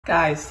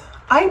Guys,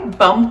 I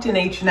bumped an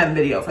H&M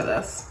video for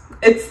this.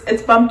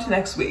 It's bumped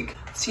next week,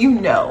 so you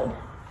know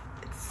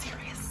it's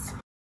serious.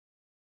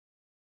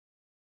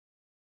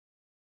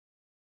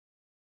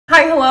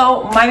 Hi,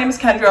 hello, my name is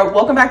Kendra.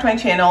 Welcome back to my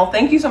channel.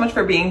 Thank you so much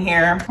for being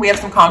here. We have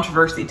some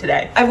controversy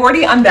today. I've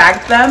already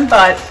unbagged them,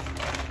 but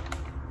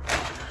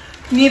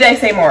need I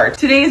say more?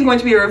 Today is going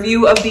to be a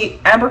review of the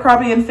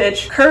Abercrombie and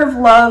Fitch Curve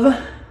Love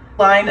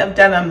line of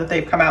denim that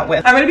they've come out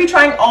with. I'm going to be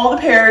trying all the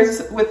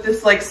pairs with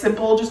this like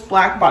simple just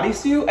black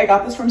bodysuit. I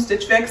got this from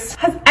Stitch Fix.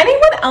 Has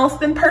anyone else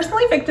been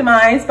personally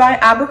victimized by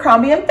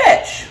Abercrombie and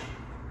Fitch?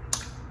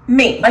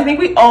 Me. I think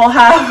we all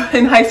have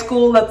in high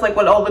school. That's like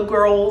what all the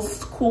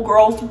girls, cool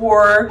girls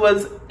wore,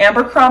 was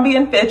Abercrombie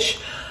and Fitch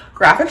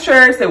graphic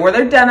shirts. They wore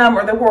their denim,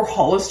 or they wore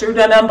Hollister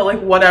denim, but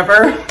like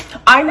whatever.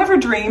 I never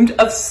dreamed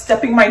of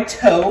stepping my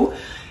toe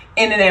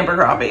in an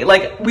Abercrombie.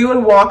 Like, we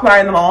would walk by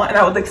in the mall and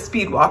I would like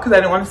speed walk because I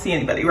didn't want to see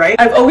anybody, right?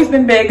 I've always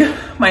been big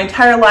my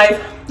entire life.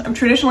 I'm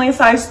traditionally a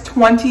size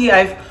 20.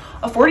 I have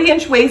a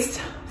 40-inch waist,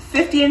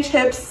 50-inch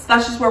hips.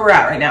 That's just where we're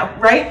at right now,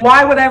 right?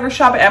 Why would I ever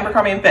shop at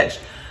Abercrombie and Fitch?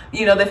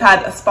 You know, they've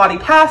had a spotty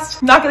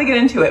past. Not gonna get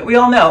into it. We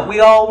all know, we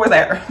all were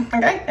there,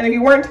 okay? And if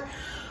you weren't,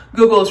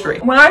 Google is free.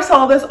 When I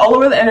saw this all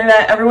over the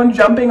internet, everyone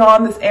jumping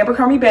on this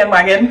Abercrombie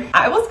bandwagon,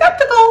 I was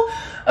skeptical,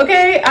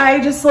 okay?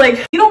 I just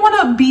like, you don't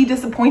wanna be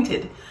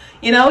disappointed.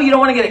 You know, you don't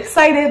want to get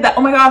excited that,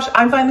 oh my gosh,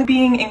 I'm finally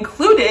being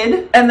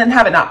included, and then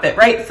have it not fit,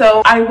 right?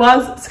 So I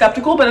was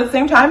skeptical, but at the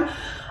same time,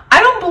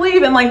 I don't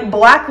believe in like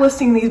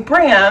blacklisting these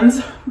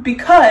brands,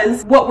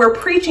 because what we're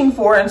preaching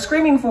for and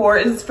screaming for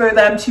is for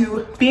them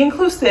to be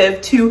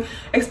inclusive, to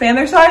expand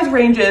their size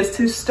ranges,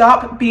 to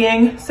stop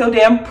being so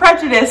damn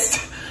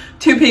prejudiced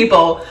to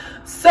people.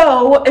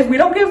 So if we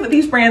don't give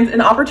these brands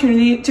an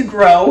opportunity to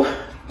grow,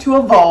 to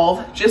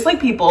evolve, just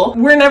like people,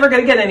 we're never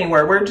gonna get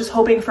anywhere. We're just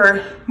hoping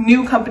for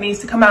new companies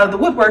to come out of the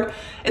woodwork.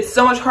 It's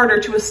so much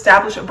harder to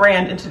establish a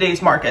brand in today's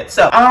market.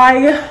 So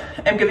I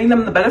am giving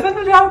them the benefit of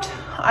the doubt.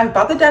 I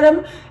bought the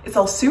denim. It's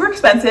all super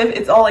expensive.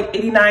 It's all like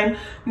 $89,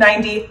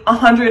 $90,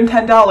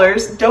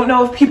 $110. Don't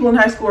know if people in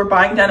high school were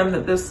buying denim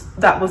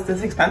that was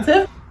this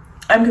expensive.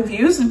 I'm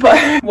confused,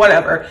 but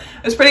whatever.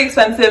 It was pretty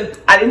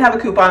expensive. I didn't have a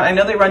coupon. I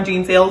know they run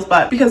jean sales,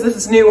 but because this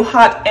is new,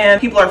 hot,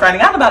 and people are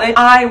finding out about it,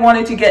 I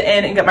wanted to get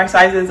in and get my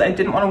sizes. I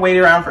didn't want to wait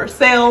around for a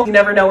sale. You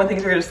never know when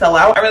things are going to sell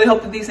out. I really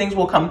hope that these things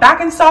will come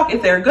back in stock.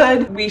 If they're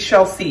good, we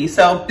shall see.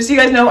 So just so you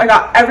guys know, I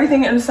got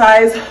everything in a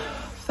size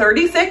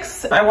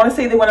 36. I want to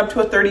say they went up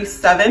to a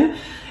 37,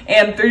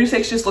 and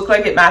 36 just looked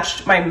like it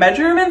matched my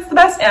measurements the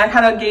best, and I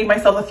kind of gave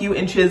myself a few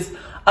inches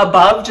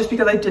above just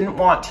because I didn't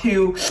want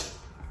to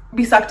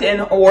be sucked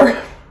in or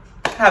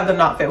have them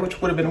not fit, which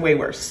would have been way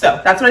worse.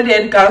 So that's what I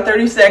did, got a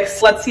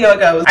 36. Let's see how it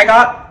goes. I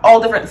got all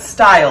different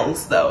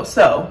styles though,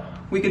 so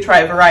we could try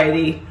a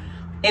variety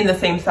in the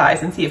same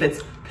size and see if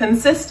it's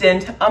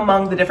consistent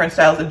among the different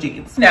styles of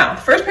jeans. Now,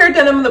 first pair of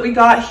denim that we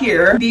got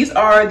here, these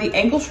are the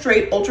ankle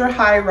straight ultra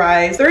high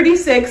rise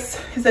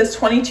 36. It says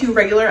 22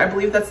 regular. I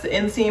believe that's the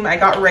inseam. I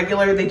got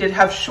regular. They did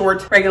have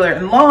short, regular,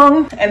 and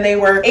long, and they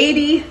were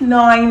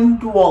 $89.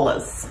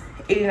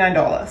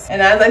 $89.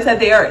 And as I said,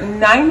 they are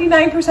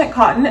 99%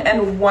 cotton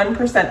and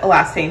 1%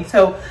 elastane.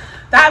 So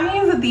that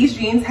means that these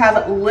jeans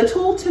have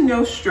little to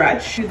no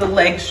stretch. Do the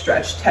leg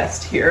stretch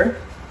test here.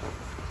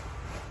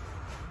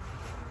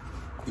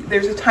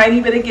 There's a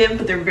tiny bit of give,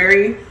 but they're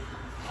very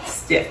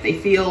stiff. They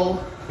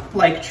feel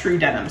like true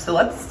denim. So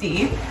let's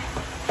see.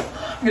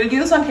 I'm gonna do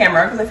this on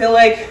camera because I feel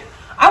like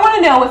I want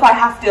to know if I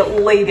have to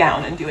lay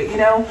down and do it, you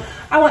know?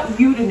 I want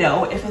you to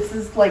know if this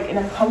is like an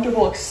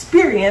uncomfortable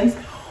experience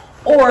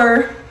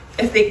or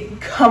if they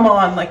come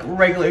on like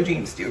regular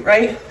jeans do,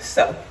 right?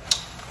 So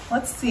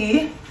let's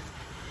see.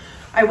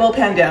 I will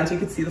pan down so you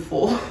can see the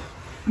full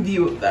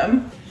view of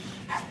them.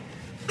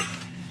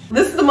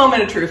 This is the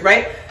moment of truth,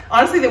 right?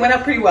 Honestly, they went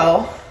up pretty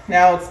well.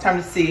 Now it's time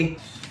to see.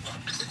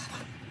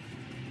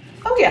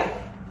 Oh yeah.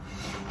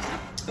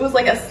 It was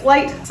like a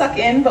slight suck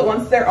in, but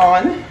once they're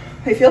on,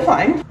 they feel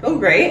fine. Oh,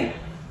 great.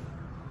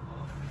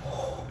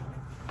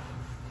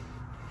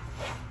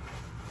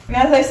 And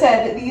as I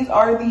said, these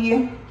are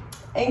the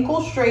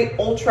ankle straight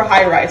ultra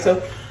high rise.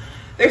 So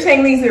they're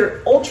saying these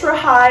are ultra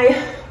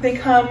high. They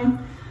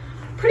come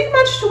pretty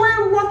much to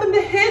where we want them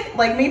to hit,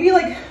 like maybe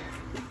like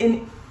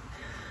in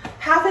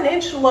half an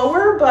inch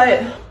lower,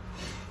 but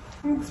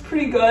it's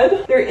pretty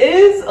good. There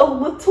is a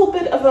little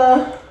bit of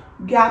a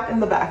gap in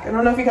the back. I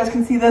don't know if you guys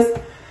can see this.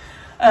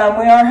 We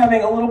are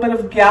having a little bit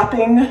of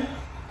gapping,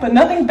 but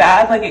nothing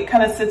bad. Like it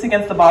kind of sits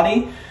against the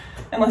body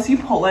unless you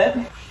pull it.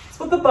 That's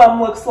what the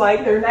bum looks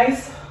like. They're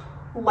nice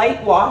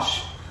light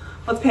wash.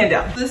 Let's pan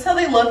down. This is how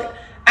they look.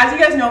 As you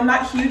guys know, I'm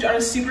not huge on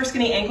a super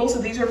skinny ankle, so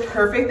these are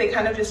perfect. They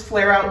kind of just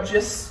flare out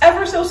just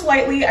ever so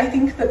slightly. I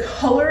think the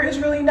color is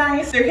really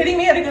nice. They're hitting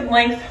me at a good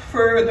length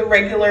for the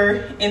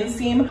regular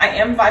inseam. I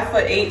am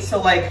 5'8",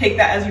 so like take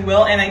that as you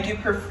will, and I do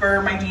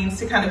prefer my jeans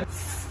to kind of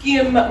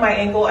skim my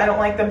ankle. I don't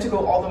like them to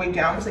go all the way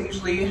down because I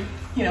usually,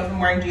 you know, if I'm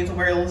wearing jeans, I'll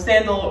wear a little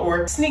sandal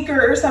or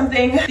sneaker or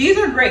something. These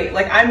are great.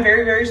 Like I'm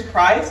very, very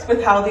surprised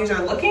with how these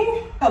are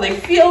looking, how they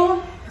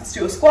feel. Let's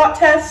do a squat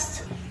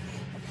test.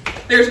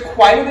 There's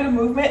quite a bit of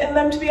movement in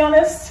them, to be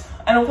honest.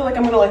 I don't feel like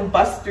I'm gonna like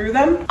bust through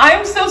them. I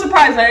am so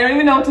surprised. I don't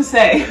even know what to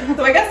say.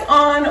 So I guess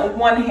on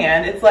one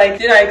hand, it's like,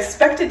 did I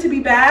expect it to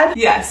be bad?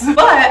 Yes,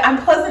 but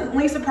I'm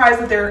pleasantly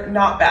surprised that they're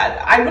not bad.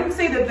 I wouldn't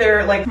say that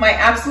they're like my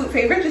absolute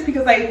favorite, just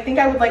because I think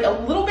I would like a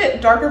little bit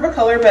darker of a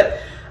color,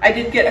 but I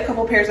did get a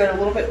couple pairs that are a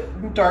little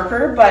bit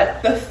darker,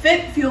 but the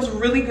fit feels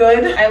really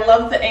good. I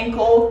love the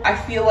ankle. I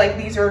feel like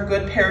these are a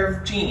good pair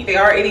of jeans. They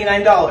are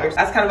 $89.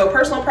 That's kind of a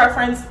personal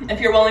preference. If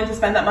you're willing to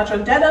spend that much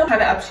on denim,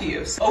 kind of up to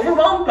you. So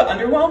overwhelmed, but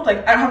underwhelmed.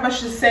 Like, I don't have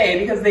much to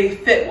say because they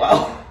fit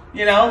well.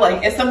 You know,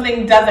 like if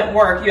something doesn't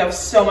work, you have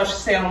so much to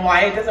say on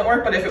why it doesn't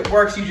work, but if it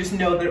works, you just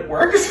know that it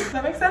works. Does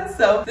that make sense?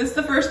 So this is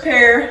the first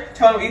pair.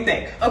 Tell me what you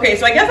think. Okay,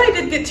 so I guess I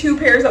did get two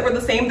pairs that were the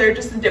same. They're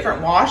just a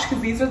different wash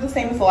because these are the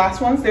same as the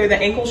last ones. They're the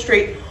ankle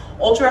straight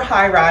ultra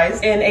high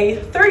rise in a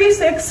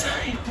 36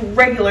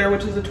 regular,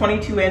 which is a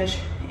 22-inch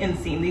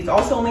inseam. These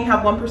also only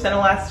have 1%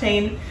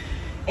 elastane,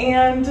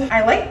 and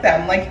I like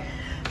them. Like,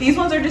 these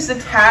ones are just a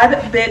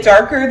tad bit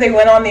darker. They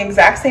went on the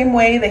exact same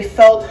way. They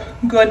felt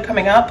good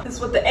coming up. This is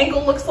what the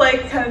ankle looks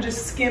like. Kind of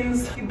just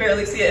skims, you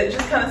barely see it. It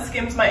just kind of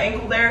skims my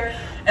ankle there.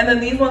 And then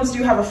these ones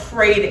do have a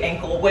frayed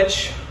ankle,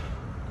 which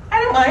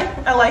I don't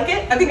mind. I like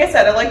it. I think I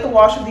said I like the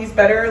wash of these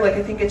better. Like,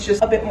 I think it's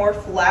just a bit more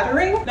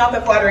flattering. Not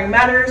that flattering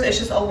matters. It's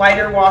just a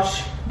lighter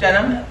wash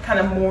denim, kind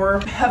of more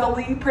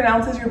heavily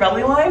pronounces your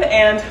belly line.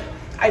 And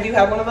I do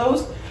have one of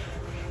those.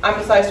 I'm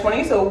a size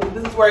 20, so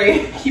this is where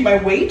I keep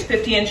my weight.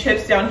 50-inch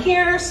hips down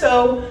here,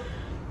 so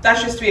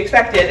that's just to be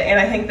expected. And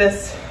I think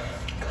this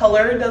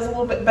color does a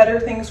little bit better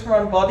things for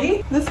my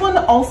body. This one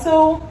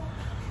also,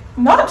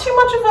 not too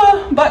much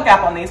of a butt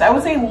gap on these. I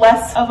would say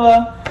less of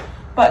a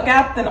butt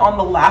gap than on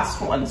the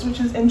last ones, which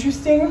is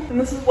interesting. And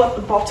this is what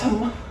the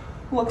bottom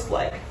looks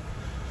like.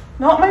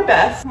 Not my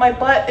best. My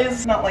butt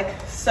is not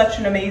like such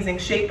an amazing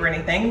shape or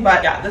anything,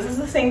 but yeah, this is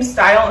the same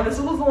style. And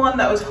this was the one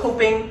that I was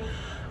hoping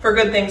for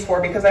good things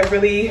for, because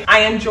I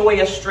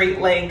enjoy a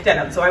straight leg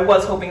denim. So I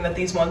was hoping that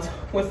these ones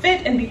would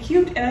fit and be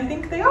cute, and I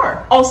think they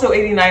are. Also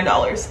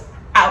 $89.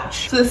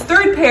 Ouch. So this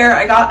third pair,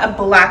 I got a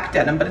black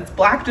denim, but it's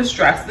black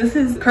distress. This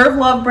is Curve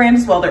Love brand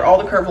as well. They're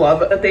all the Curve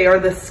Love, but they are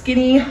the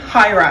skinny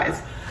high rise.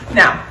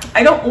 Now,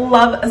 I don't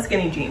love a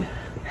skinny jean.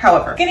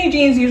 However, skinny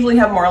jeans usually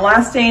have more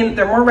elastane,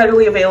 they're more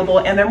readily available,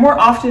 and they're more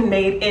often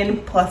made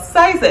in plus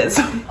sizes.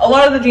 A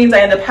lot of the jeans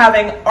I end up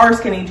having are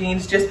skinny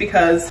jeans just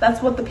because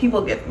that's what the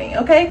people give me,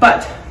 okay?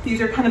 But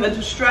these are kind of a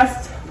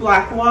distressed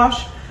black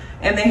wash,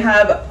 and they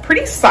have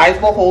pretty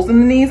sizable holes in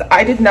the knees.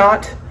 I did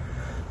not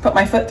put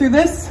my foot through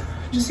this,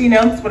 just so you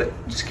know, that's what it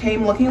just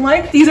came looking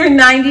like. These are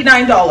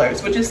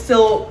 $99, which is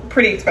still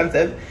pretty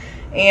expensive.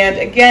 And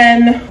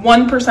again,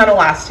 1%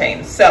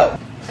 elastane, so.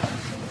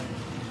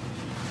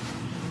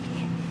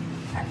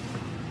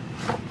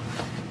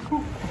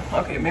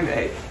 Okay, maybe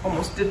I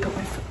almost did put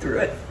my foot through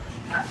it.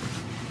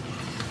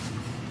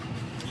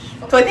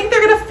 So I think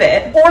they're gonna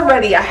fit.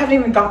 Already, I haven't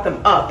even got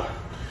them up.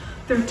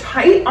 They're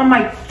tight on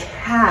my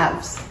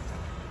calves.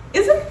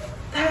 Isn't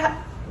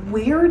that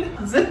weird?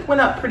 Zip went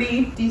up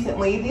pretty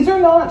decently. These are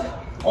not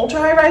ultra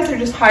high rise, they're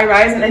just high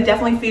rise, and I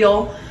definitely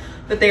feel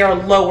that they are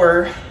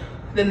lower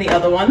than the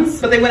other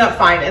ones, but they went up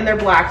fine, and they're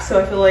black,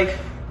 so I feel like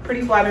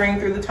pretty flattering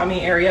through the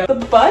tummy area. The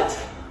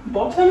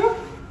bottom,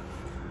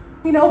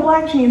 you know,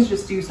 black jeans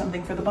just do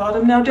something for the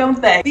bottom now,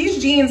 don't they?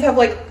 These jeans have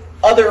like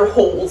other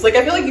holes. Like,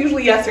 I feel like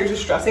usually, yes, they're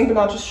just dressing, but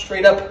not just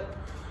straight up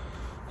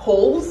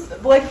holes.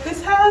 But like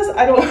this has,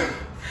 I don't know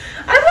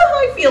how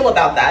I feel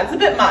about that. It's a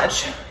bit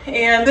much.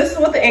 And this is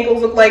what the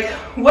ankles look like.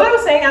 What I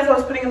was saying as I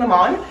was putting them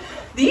on,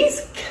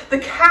 the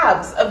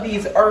calves of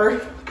these are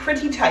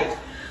pretty tight.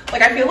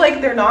 Like, I feel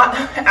like they're not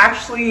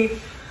actually,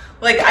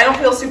 like, I don't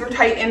feel super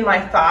tight in my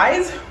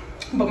thighs,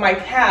 but my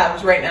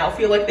calves right now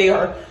feel like they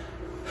are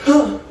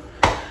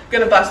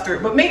gonna bust through.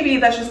 But maybe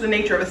that's just the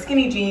nature of a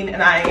skinny jean,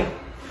 and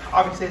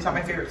obviously it's not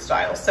my favorite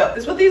style. So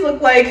this is what these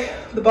look like.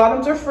 The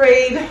bottoms are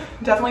frayed,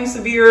 definitely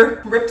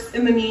severe rips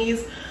in the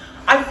knees.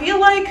 I feel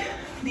like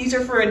these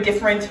are for a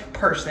different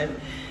person.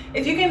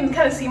 If you can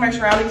kind of see my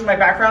surroundings in my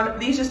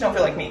background, these just don't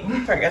feel like me.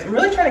 Sorry guys, I'm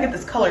really trying to get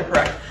this color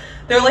correct.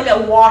 They're like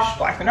a wash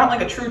black. They're not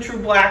like a true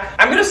black.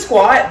 I'm gonna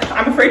squat.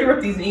 I'm afraid to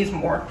rip these knees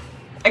more.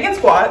 I can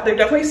squat. They're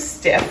definitely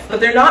stiff, but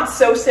they're not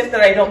so stiff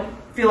that I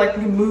don't feel like I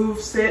can move,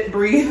 sit,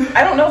 breathe.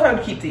 I don't know if I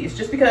would keep these,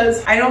 just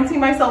because I don't see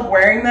myself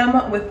wearing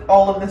them with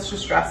all of this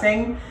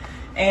distressing,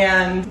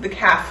 and the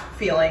calf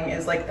feeling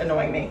is like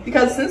annoying me.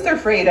 Because since they're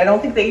frayed, I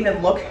don't think they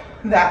even look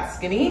that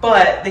skinny,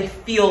 but they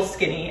feel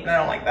skinny, and I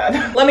don't like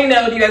that. Let me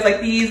know, do you guys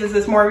like these? Is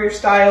this more of your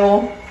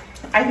style?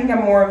 I think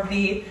I'm more of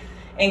the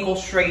ankle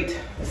straight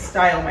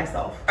style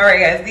myself. All right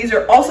guys, these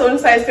are also in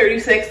size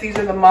 36. These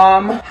are the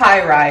mom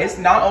high rise,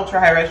 not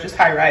ultra high rise, just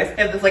high rise.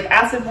 They have this like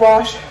acid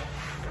wash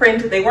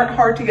print. They weren't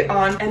hard to get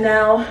on. And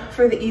now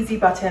for the easy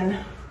button.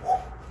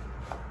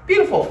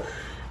 Beautiful.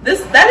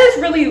 That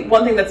is really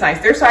one thing that's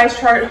nice. Their size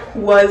chart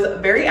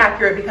was very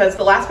accurate, because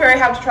the last pair I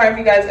have to try for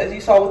you guys, as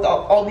you saw with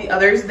all the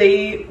others,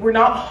 they were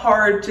not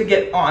hard to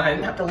get on. I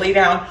didn't have to lay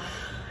down,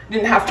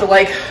 didn't have to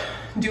like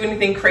do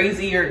anything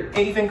crazy or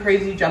even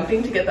crazy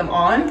jumping to get them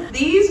on.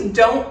 These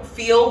don't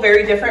feel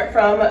very different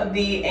from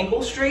the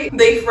ankle straight.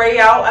 They fray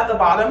out at the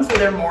bottom, so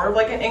they're more of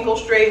like an ankle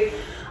straight.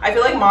 I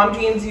feel like mom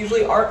jeans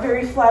usually aren't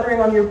very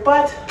flattering on your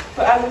butt,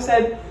 but as I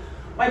said,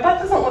 my butt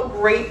doesn't look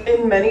great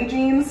in many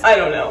jeans. I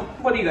don't know.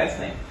 What do you guys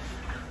think?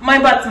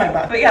 My butt's my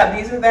butt. But yeah,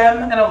 these are them.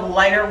 Kind of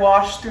lighter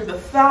wash through the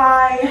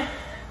thigh.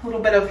 A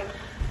little bit of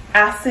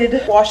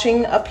acid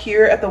washing up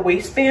here at the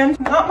waistband.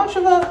 Not much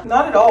of a,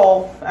 not at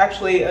all,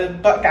 actually, a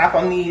butt gap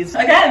on these.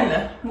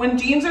 Again, when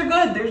jeans are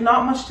good, there's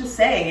not much to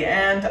say.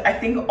 And I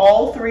think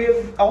all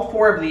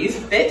four of these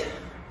fit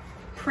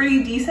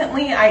pretty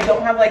decently. I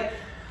don't have like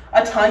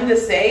a ton to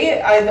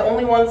say. The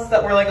only ones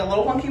that were like a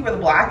little funky were the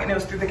black, and it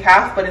was through the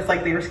calf, but it's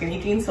like they were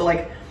skinny jeans, so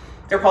like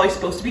they're probably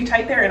supposed to be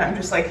tight there, and I'm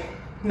just like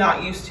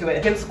not used to it. I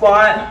can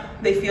squat,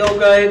 they feel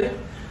good,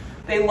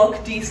 they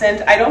look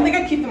decent. I don't think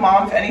I'd keep them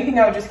on. If anything,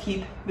 I would just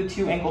keep the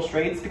 2 ankle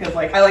straights because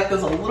like I like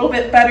those a little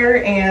bit better,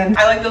 and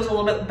I like those a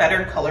little bit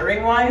better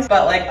coloring wise,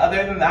 but like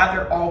other than that,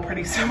 they're all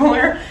pretty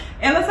similar,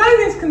 and the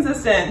sizing is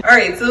consistent. All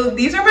right, so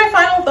these are my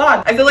final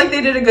thoughts. I feel like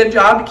they did a good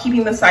job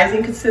keeping the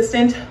sizing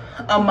consistent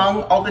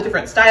among all the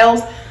different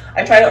styles.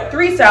 I tried out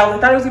 3 styles. I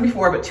thought it was gonna be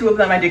 4, but 2 of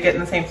them I did get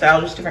in the same style,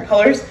 just different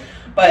colors.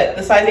 But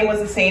the sizing was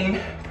the same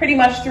pretty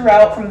much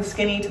throughout, from the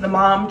skinny to the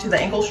mom to the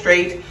ankle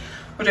straight,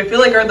 which I feel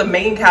like are the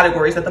main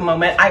categories at the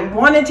moment. I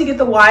wanted to get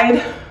the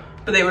wide,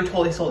 but they were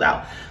totally sold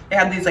out. They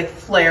had these like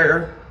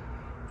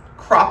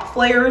crop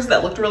flares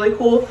that looked really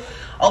cool.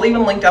 I'll leave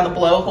them linked down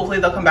below. Hopefully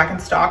they'll come back in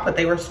stock, but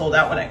they were sold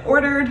out when I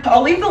ordered.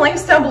 I'll leave the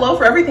links down below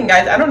for everything,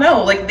 guys. I don't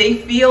know, like they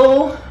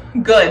feel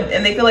good,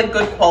 and they feel like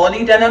good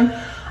quality denim.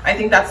 I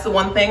think that's the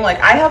one thing. Like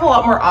I have a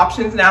lot more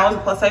options now as a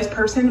plus size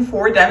person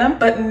for denim,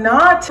 but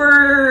not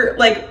for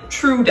like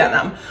true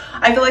denim.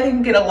 I feel like I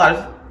can get a lot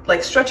of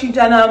like stretchy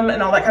denim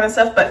and all that kind of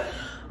stuff, but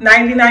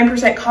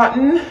 99%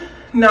 cotton,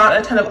 not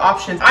a ton of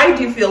options. I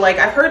do feel like,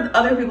 I've heard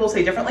other people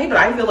say differently, but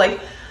I feel like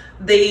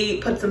they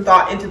put some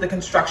thought into the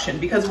construction,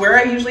 because where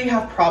I usually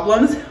have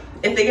problems,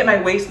 if they get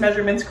my waist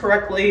measurements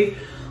correctly,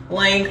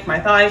 length, my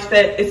thighs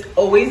fit, it's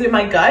always in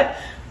my gut.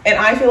 And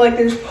I feel like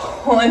there's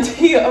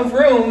plenty of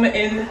room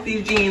in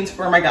these jeans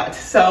for my gut.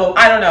 So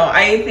I don't know,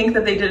 I think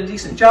that they did a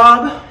decent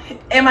job.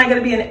 Am I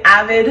gonna be an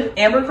avid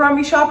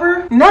Abercrombie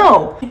shopper?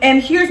 No.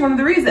 And here's one of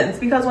the reasons,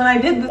 because when I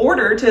did the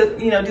order to,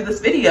 you know, do this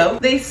video,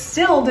 they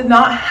still did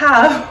not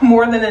have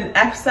more than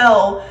an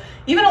XL,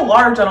 even a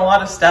large on a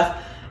lot of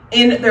stuff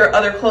in their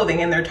other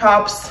clothing, in their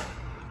tops,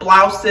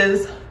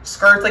 blouses,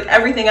 skirts, like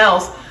everything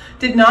else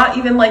did not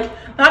even like,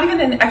 not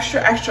even an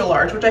extra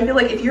large, which I feel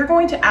like if you're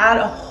going to add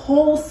a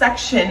whole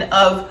section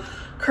of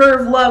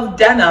Curve Love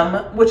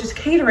denim, which is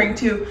catering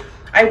to,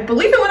 I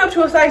believe it went up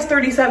to a size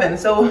 37,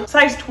 so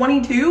size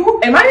 22,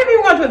 it might have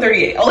even gone to a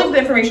 38. I'll leave the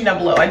information down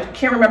below. I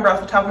can't remember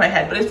off the top of my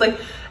head, but it's like,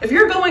 if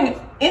you're going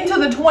into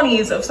the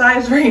 20s of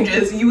size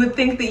ranges, you would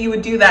think that you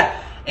would do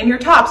that in your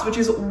tops, which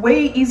is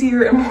way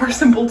easier and more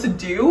simple to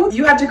do.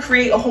 You had to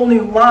create a whole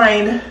new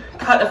line,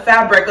 cut a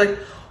fabric, like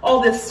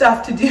all this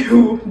stuff to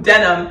do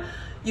denim.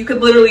 You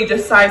could literally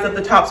just size up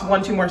the tops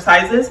 1-2 more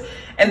sizes,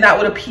 and that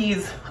would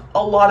appease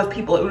a lot of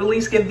people. It would at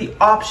least give the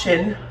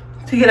option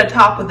to get a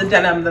top with the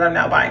denim that I'm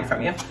now buying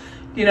from you.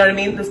 Do you know what I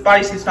mean? This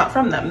bodysuit's not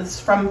from them. This is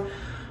from,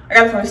 I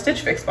got it from a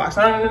Stitch Fix box.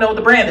 I don't even know what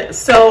the brand is.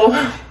 So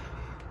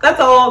that's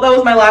all. That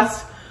was my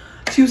last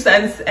 2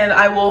 cents, and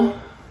I will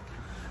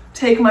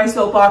take my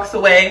soapbox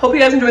away. Hope you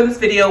guys enjoyed this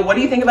video. What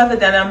do you think about the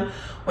denim?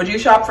 Would you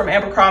shop from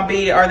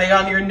Abercrombie? Are they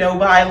on your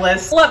no-buy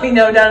list? Let me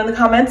know down in the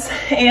comments.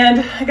 And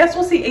I guess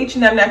we'll see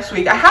H&M next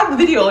week. I have the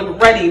video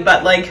like ready,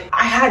 but like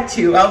I had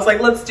to. I was like,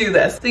 let's do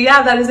this. So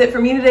yeah, that is it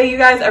for me today, you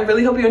guys. I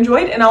really hope you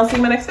enjoyed, and I'll see you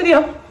in my next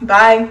video.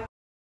 Bye.